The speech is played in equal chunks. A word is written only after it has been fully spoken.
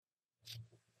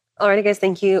Alrighty, guys,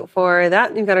 thank you for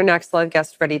that. We've got our next live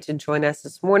guest ready to join us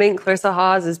this morning. Clarissa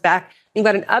Hawes is back. We've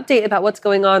got an update about what's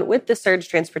going on with the Surge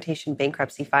Transportation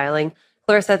bankruptcy filing.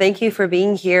 Clarissa, thank you for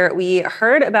being here. We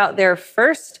heard about their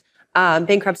first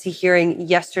bankruptcy hearing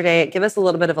yesterday. Give us a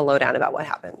little bit of a lowdown about what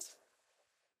happened.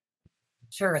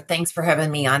 Sure. Thanks for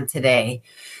having me on today.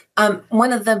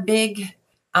 One of the big,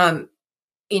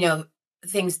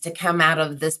 things to come out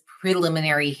of this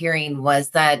preliminary hearing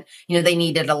was that, they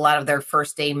needed a lot of their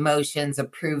first day motions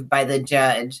approved by the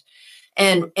judge.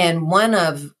 And one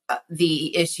of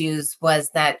the issues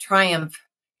was that Triumph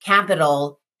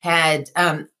Capital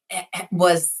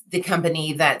was the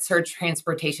company that Surge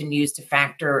Transportation used to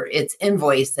factor its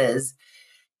invoices.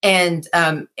 And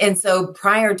so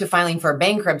prior to filing for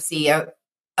bankruptcy,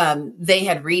 they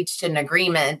had reached an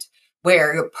agreement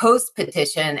where post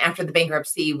petition, after the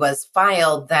bankruptcy was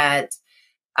filed, that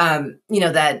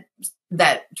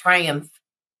that Triumph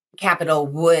Capital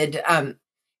would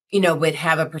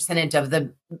have a percentage of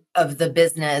the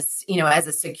business, as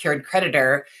a secured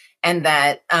creditor, and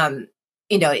that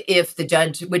if the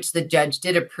judge, which the judge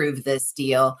did approve this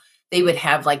deal, they would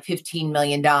have like $15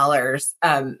 million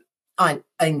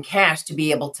in cash to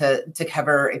be able to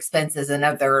cover expenses and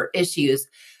other issues.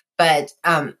 But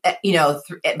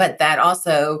but that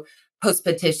also post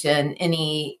petition,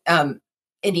 any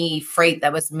freight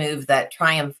that was moved that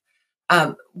Triumph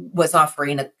was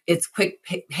offering its quick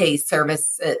pay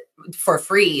service for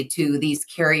free to these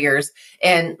carriers,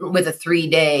 and with a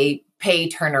 3-day pay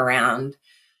turnaround.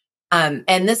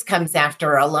 And this comes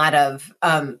after a lot of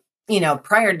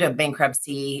prior to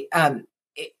bankruptcy.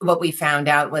 What we found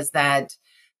out was that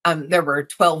there were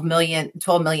 $12 million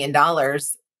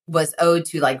was owed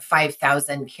to like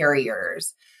 5,000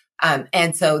 carriers.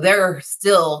 And so they're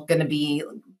still going to be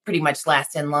pretty much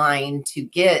last in line to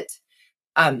get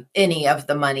any of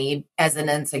the money as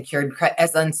unsecured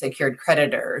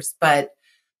creditors. But,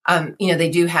 they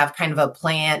do have kind of a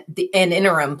plan, an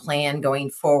interim plan going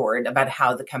forward about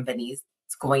how the company's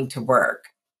going to work.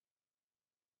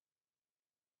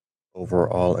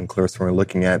 Overall, and Clarissa, when we're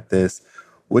looking at this,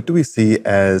 what do we see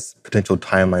as potential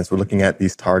timelines? We're looking at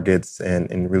these targets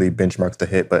and really benchmarks to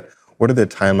hit, but what are the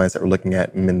timelines that we're looking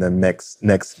at in the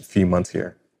next few months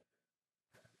here?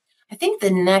 I think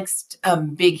the next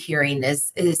big hearing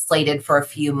is slated for a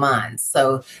few months.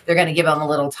 So they're going to give them a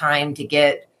little time to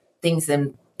get things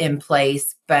in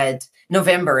place. But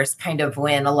November is kind of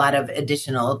when a lot of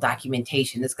additional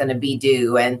documentation is going to be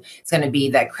due. And it's going to be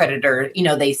that creditor,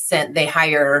 they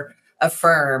hire a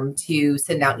firm to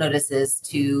send out notices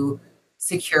to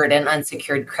secured and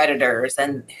unsecured creditors,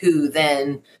 and who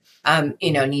then,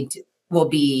 will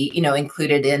be,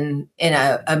 included in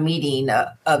a meeting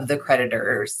of the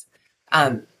creditors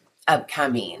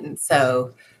upcoming.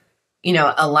 So,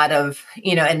 a lot of,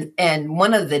 and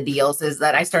one of the deals is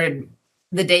that I started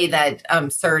the day that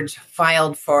Surge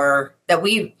filed for that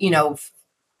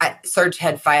Surge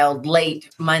had filed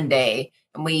late Monday,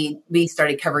 and we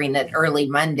started covering it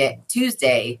early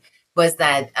Tuesday, was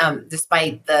that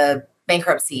despite the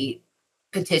bankruptcy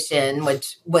petition,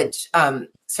 which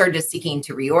Surge is seeking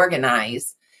to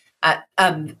reorganize,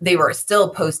 they were still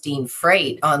posting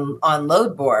freight on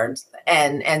load boards,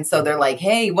 and so they're like,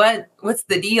 hey, what's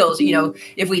the deal?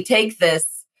 If we take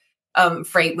this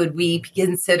freight, would we be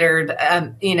considered,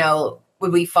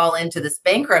 would we fall into this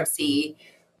bankruptcy,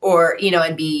 or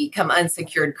and become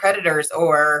unsecured creditors,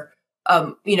 or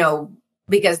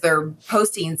because they're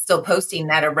still posting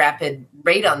at a rapid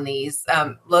rate on these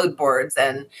load boards,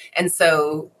 and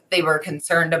so they were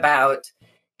concerned about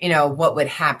what would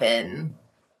happen.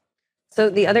 So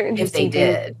the other interesting if they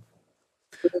did.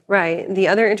 Right. The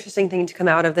other interesting thing to come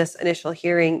out of this initial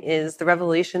hearing is the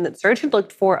revelation that Surge had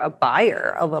looked for a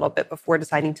buyer a little bit before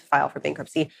deciding to file for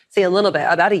bankruptcy. Say a little bit,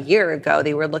 about a year ago,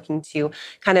 they were looking to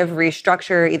kind of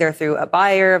restructure either through a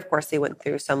buyer. Of course, they went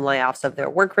through some layoffs of their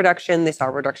work reduction. They saw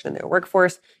a reduction in their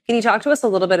workforce. Can you talk to us a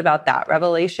little bit about that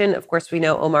revelation? Of course, we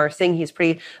know Omar Singh. He's a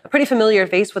pretty familiar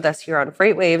face with us here on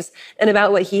FreightWaves, and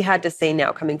about what he had to say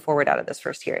now coming forward out of this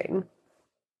first hearing.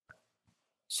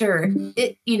 Sure.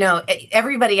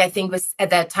 Everybody, I think, was at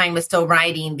that time was still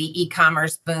riding the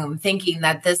e-commerce boom, thinking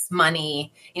that this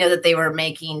money, that they were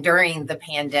making during the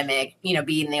pandemic,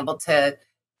 being able to,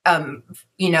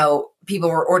 people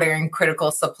were ordering critical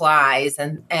supplies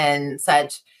and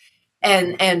such.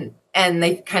 And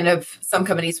they kind of, some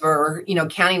companies were,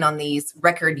 counting on these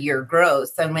record year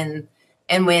growths.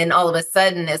 And when all of a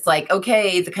sudden it's like,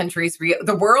 okay,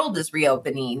 the world is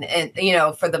reopening, and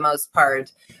for the most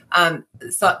part,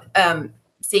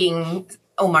 seeing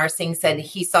Omar Singh said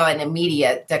he saw an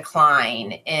immediate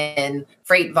decline in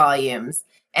freight volumes,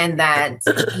 and that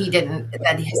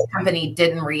his company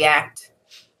didn't react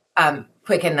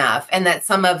quick enough, and that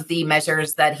some of the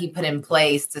measures that he put in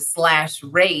place to slash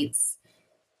rates,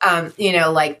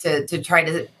 like to try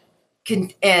to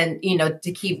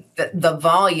to keep the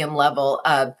volume level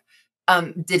up,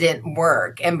 didn't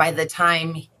work. And by the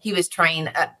time he was trying,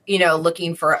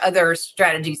 looking for other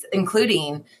strategies,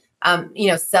 including,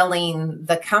 selling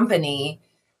the company,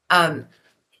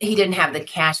 he didn't have the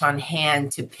cash on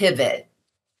hand to pivot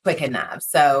quick enough.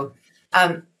 So,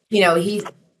 he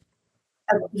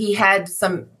had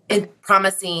some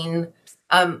promising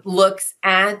looks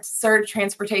at surge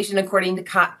transportation according to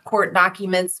court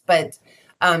documents, but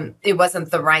it wasn't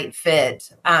the right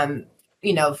fit,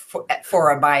 for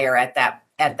a buyer at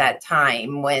that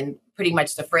time, when pretty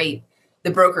much the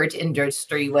brokerage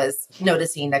industry was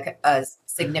noticing a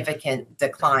significant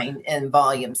decline in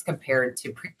volumes compared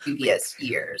to previous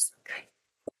years.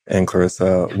 And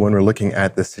Clarissa, when we're looking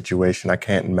at this situation, I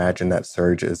can't imagine that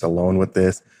Surge is alone with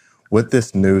this. With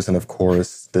this news and, of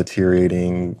course,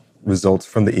 deteriorating results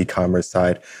from the e-commerce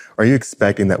side, are you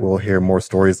expecting that we'll hear more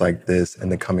stories like this in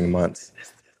the coming months?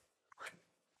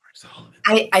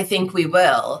 I think we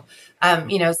will. I'm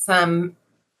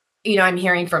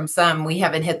hearing from some, we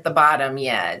haven't hit the bottom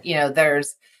yet.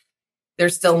 There's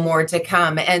still more to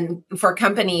come. And for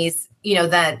companies,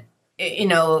 that,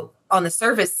 on the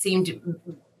surface seem to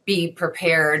be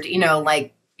prepared, you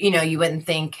wouldn't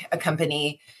think a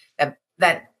company that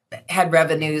had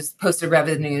posted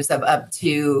revenues of up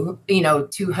to,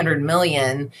 200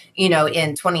 million,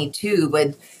 in 22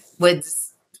 would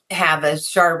have a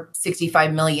sharp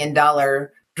 $65 million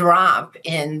drop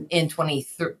in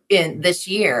this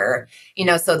year.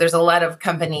 So there's a lot of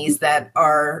companies that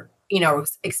are,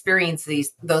 experience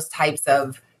those types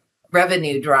of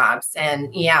revenue drops,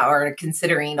 and are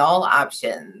considering all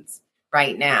options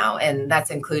right now. And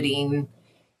that's including,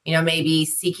 maybe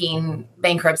seeking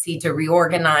bankruptcy to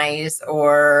reorganize,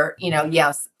 or,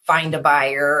 find a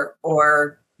buyer,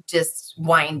 or just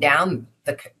wind down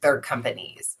their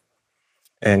companies.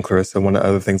 And Clarissa, one of the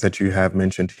other things that you have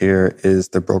mentioned here is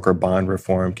the broker bond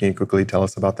reform. Can you quickly tell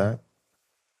us about that?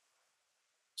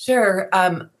 Sure.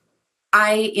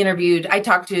 I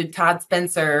talked to Todd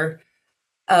Spencer,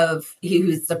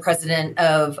 who's the president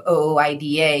of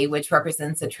OOIDA, which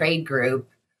represents a trade group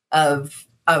of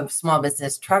small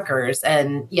business truckers,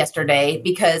 and yesterday,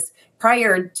 because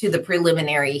prior to the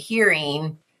preliminary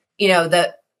hearing,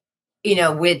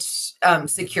 which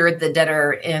secured the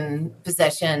debtor in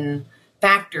possession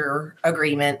factor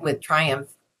agreement with Triumph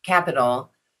Capital,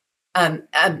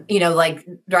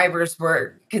 truckers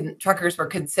were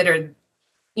considered,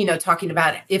 talking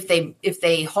about if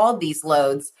they hauled these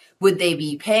loads, would they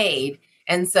be paid?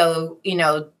 And so,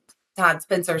 Todd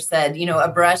Spencer said, a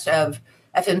brush of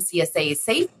FMCSA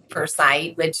safer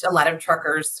site, which a lot of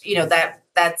truckers,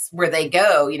 that's where they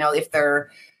go, if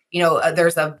they're,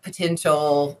 there's a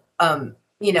potential,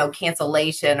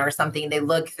 cancellation or something, they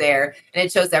look there and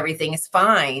it shows everything is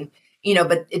fine,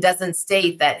 but it doesn't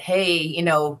state that, hey,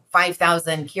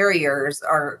 5,000 carriers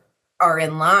are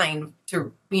in line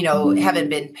to, haven't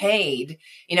been paid,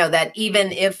 that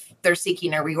even if they're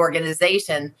seeking a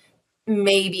reorganization,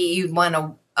 maybe you'd want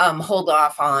to hold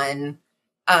off on,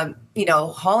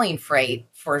 hauling freight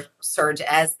for Surge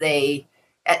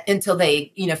until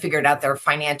they, figured out their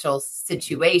financial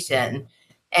situation.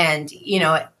 And,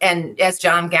 and as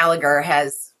John Gallagher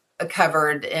has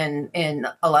covered in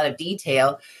a lot of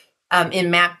detail,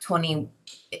 in MAP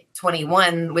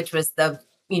 2021, which was the,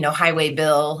 highway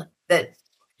bill that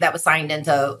was signed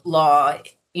into law,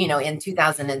 in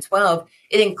 2012,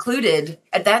 it included,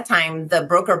 at that time, the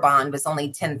broker bond was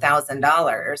only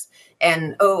 $10,000.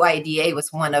 And OIDA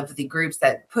was one of the groups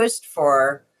that pushed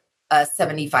for a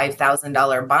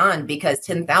 $75,000 bond, because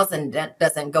 $10,000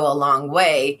 doesn't go a long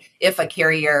way if a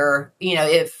carrier,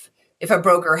 if a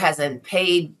broker hasn't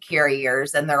paid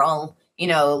carriers and they're all,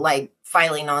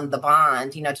 filing on the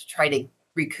bond, to try to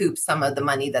recoup some of the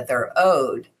money that they're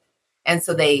owed. And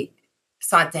so they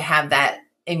sought to have that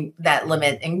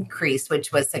limit increase,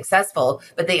 which was successful.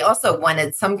 But they also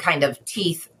wanted some kind of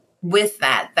teeth with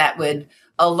that would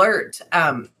alert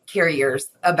carriers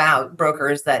about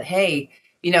brokers that, hey,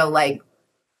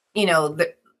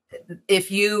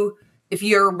 if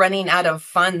you're running out of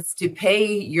funds to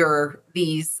pay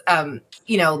these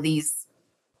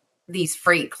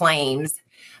freight claims,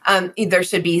 there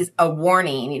should be a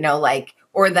warning,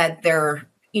 or that they're,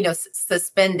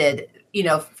 suspended,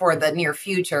 for the near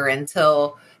future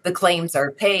until the claims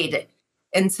are paid,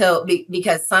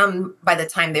 because some, by the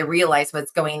time they realize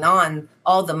what's going on,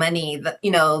 all the money,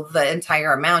 the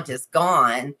entire amount is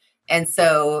gone. And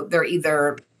so they're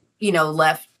either,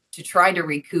 left to try to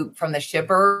recoup from the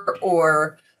shipper,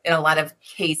 or in a lot of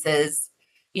cases,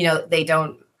 they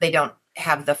don't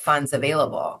have the funds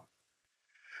available.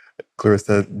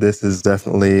 Clarissa, this is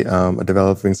definitely a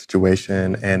developing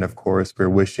situation. And of course, we're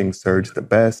wishing Surge the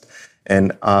best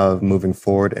and moving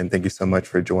forward. And thank you so much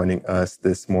for joining us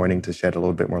this morning to shed a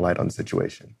little bit more light on the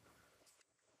situation.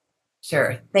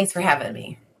 Sure. Thanks for having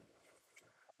me.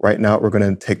 Right now, we're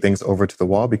going to take things over to the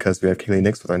wall because we have Kaylee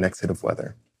Nix with our next hit of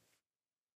weather.